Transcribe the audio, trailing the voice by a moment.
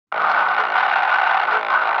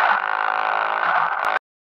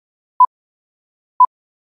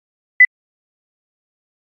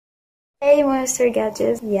Hi Monster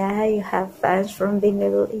Gadgets. Yeah, you have fans from the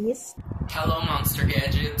Middle East. Hello Monster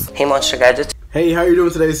Gadgets. Hey Monster Gadgets. Hey, how you doing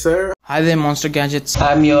today, sir? Hi there Monster Gadgets.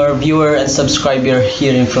 I'm your viewer and subscriber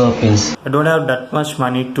here in Philippines. I don't have that much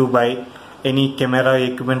money to buy any camera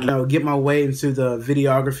equipment. I'll get my way into the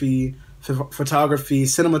videography, photography,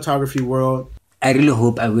 cinematography world. I really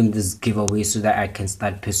hope I win this giveaway so that I can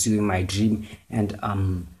start pursuing my dream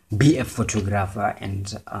and be a photographer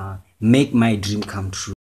and make my dream come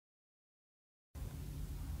true.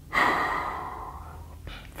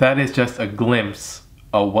 That is just a glimpse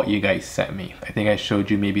of what you guys sent me. I think I showed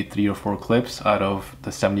you maybe 3 or 4 clips out of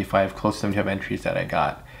the 75, close to 75 entries that I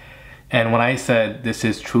got. And when I said this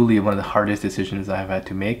is truly one of the hardest decisions I have had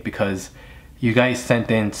to make, because you guys sent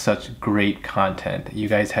in such great content. You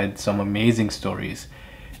guys had some amazing stories.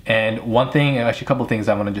 And one thing, actually a couple things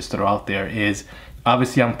I want to just throw out there is,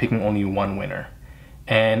 obviously I'm picking only one winner.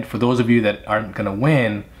 And for those of you that aren't gonna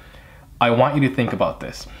win, I want you to think about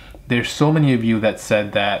this. There's so many of you that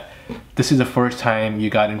said that this is the first time you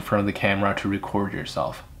got in front of the camera to record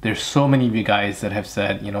yourself. There's so many of you guys that have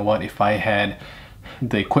said, you know what, if I had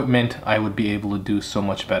the equipment, I would be able to do so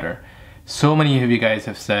much better. So many of you guys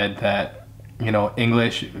have said that, you know,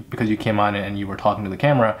 English, because you came on and you were talking to the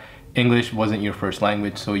camera, English wasn't your first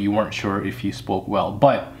language, so you weren't sure if you spoke well.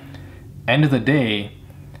 But end of the day,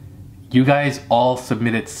 you guys all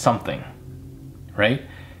submitted something, right?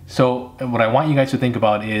 So what I want you guys to think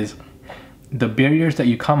about is the barriers that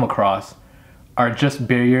you come across are just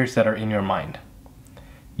barriers that are in your mind.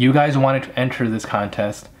 You guys wanted to enter this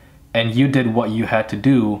contest and you did what you had to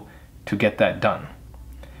do to get that done.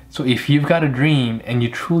 So if you've got a dream and you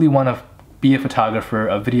truly want to be a photographer,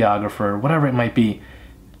 a videographer, whatever it might be,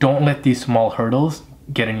 don't let these small hurdles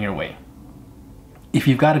get in your way. If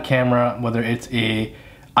you've got a camera, whether it's a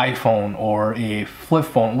iPhone or a flip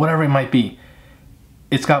phone, whatever it might be,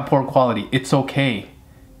 it's got poor quality, it's okay.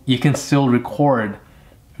 You can still record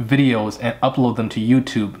videos and upload them to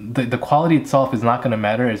YouTube. The quality itself is not gonna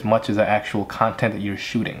matter as much as the actual content that you're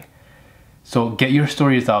shooting. So get your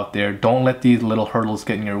stories out there, don't let these little hurdles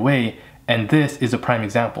get in your way, and this is a prime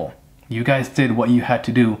example. You guys did what you had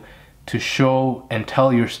to do to show and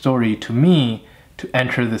tell your story to me to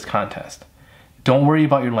enter this contest. Don't worry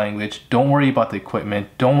about your language, don't worry about the equipment,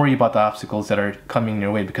 don't worry about the obstacles that are coming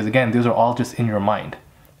your way, because again, those are all just in your mind.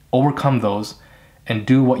 Overcome those and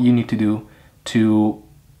do what you need to do to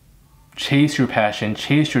chase your passion,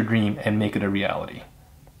 chase your dream, and make it a reality.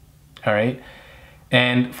 All right?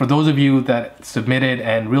 And for those of you that submitted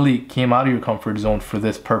and really came out of your comfort zone for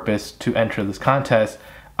this purpose to enter this contest,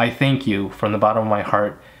 I thank you from the bottom of my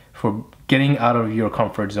heart for getting out of your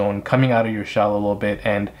comfort zone, coming out of your shell a little bit,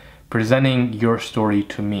 and presenting your story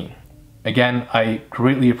to me. Again, I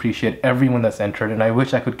greatly appreciate everyone that's entered, and I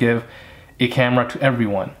wish I could give a camera to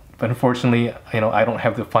everyone. But unfortunately, you know, I don't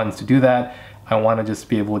have the funds to do that. I want to just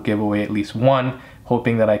be able to give away at least one,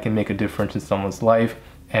 hoping that I can make a difference in someone's life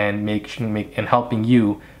and and helping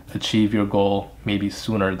you achieve your goal maybe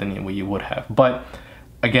sooner than what you would have. But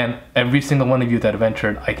again, every single one of you that have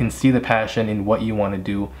entered, I can see the passion in what you want to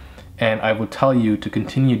do, and I will tell you to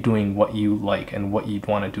continue doing what you like and what you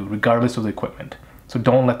want to do, regardless of the equipment. So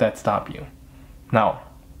don't let that stop you. Now,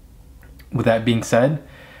 with that being said,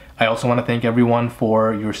 I also want to thank everyone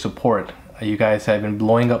for your support. You guys have been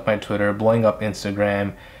blowing up my Twitter, blowing up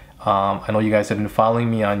Instagram. I know you guys have been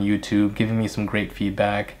following me on YouTube, giving me some great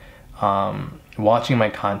feedback, watching my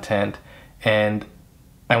content, and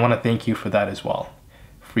I want to thank you for that as well.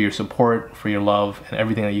 For your support, for your love, and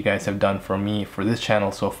everything that you guys have done for me, for this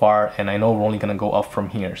channel so far, and I know we're only going to go up from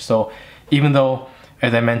here. So even though,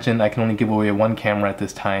 as I mentioned, I can only give away one camera at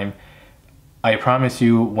this time, I promise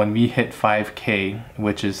you when we hit 5K,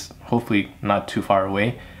 which is hopefully not too far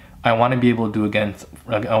away, I want to be able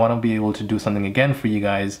to do something again for you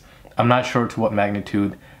guys. I'm not sure to what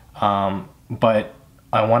magnitude, but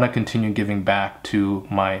I want to continue giving back to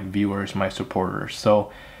my viewers, my supporters.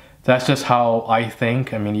 So that's just how I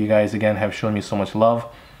think. I mean, you guys again have shown me so much love,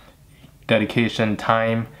 dedication,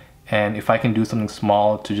 time, and if I can do something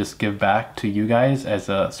small to just give back to you guys as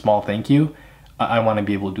a small thank you, I want to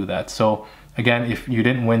be able to do that. So again, if you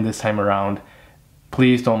didn't win this time around,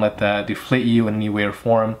 please don't let that deflate you in any way or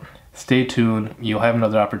form. Stay tuned. You'll have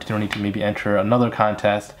another opportunity to maybe enter another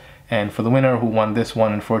contest. And for the winner who won this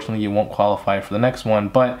one, unfortunately, you won't qualify for the next one.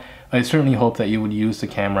 But I certainly hope that you would use the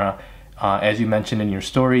camera as you mentioned in your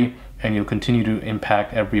story, and you'll continue to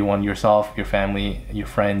impact everyone, yourself, your family, your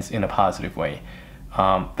friends in a positive way.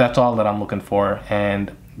 That's all that I'm looking for.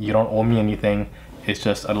 And you don't owe me anything. It's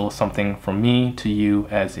just a little something from me to you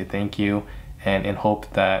as a thank you, and in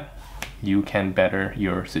hope that you can better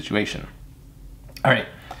your situation. All right.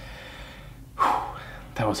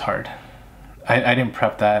 That was hard. I didn't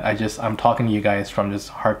prep that. I'm talking to you guys from just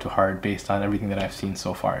heart to heart based on everything that I've seen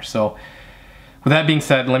so far. So with that being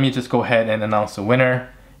said, let me just go ahead and announce the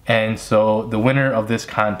winner. And so the winner of this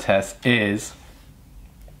contest is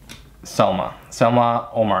Salma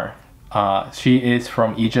Omar. She is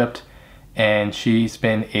from Egypt, and she's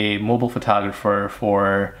been a mobile photographer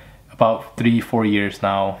for about 3-4 years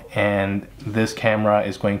now, and this camera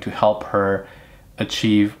is going to help her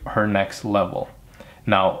achieve her next level.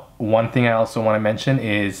 Now, one thing I also want to mention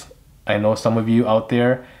is I know some of you out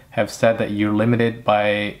there have said that you're limited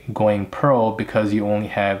by going pro because you only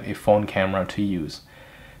have a phone camera to use.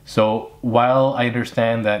 So while I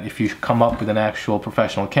understand that if you come up with an actual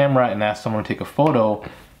professional camera and ask someone to take a photo,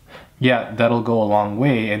 yeah, that'll go a long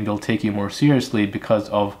way and they'll take you more seriously because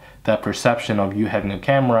of that perception of you having a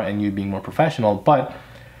camera and you being more professional. But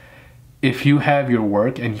if you have your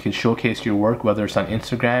work and you can showcase your work, whether it's on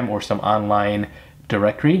Instagram or some online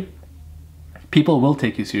directory, people will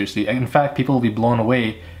take you seriously. In fact, people will be blown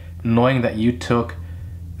away knowing that you took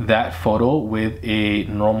that photo with a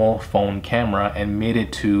normal phone camera and made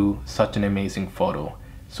it to such an amazing photo.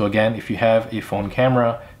 So again, if you have a phone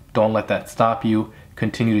camera, don't let that stop you.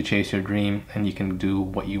 Continue to chase your dream and you can do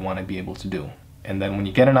what you want to be able to do. And then when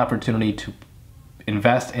you get an opportunity to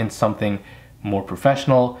invest in something more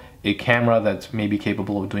professional, a camera that's maybe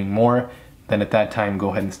capable of doing more, then at that time go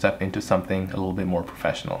ahead and step into something a little bit more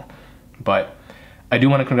professional. But I do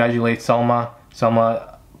want to congratulate Salma.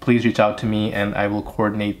 Salma, please reach out to me and I will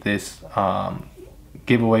coordinate this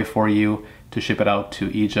giveaway for you to ship it out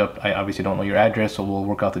to Egypt. I obviously don't know your address, so we'll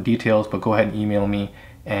work out the details, but go ahead and email me.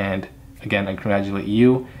 And again, I congratulate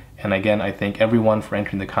you. And again, I thank everyone for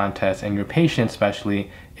entering the contest and your patience,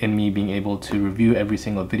 especially in me being able to review every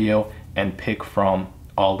single video and pick from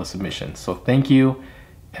all the submissions. So thank you.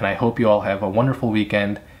 And I hope you all have a wonderful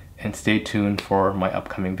weekend and stay tuned for my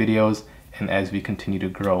upcoming videos and as we continue to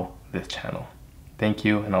grow this channel. Thank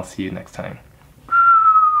you, and I'll see you next time.